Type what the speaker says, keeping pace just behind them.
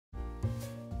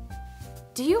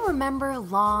Do you remember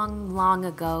long, long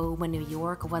ago when New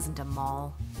York wasn't a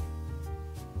mall?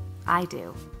 I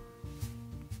do.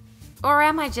 Or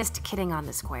am I just kidding on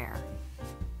the square?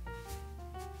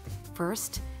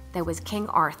 First, there was King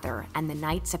Arthur and the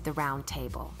Knights of the Round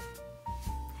Table.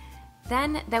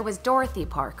 Then there was Dorothy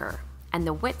Parker and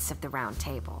the Wits of the Round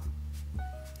Table.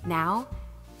 Now,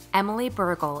 Emily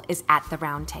Bergl is at the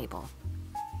Round Table.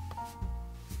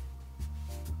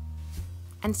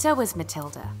 And so is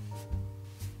Matilda,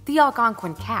 the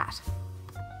Algonquin cat.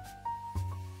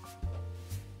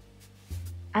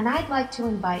 And I'd like to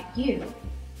invite you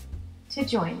to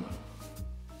join me.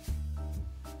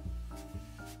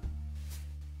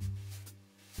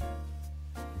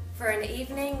 For an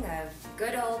evening of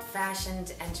good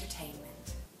old-fashioned entertainment.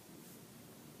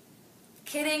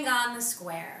 Kidding on the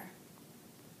Square.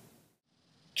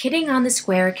 Kidding on the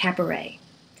Square Cabaret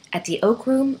at the Oak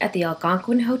Room at the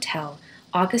Algonquin Hotel,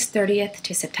 August 30th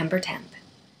to September 10th.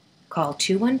 Call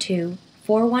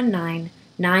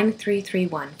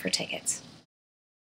 212-419-9331 for tickets.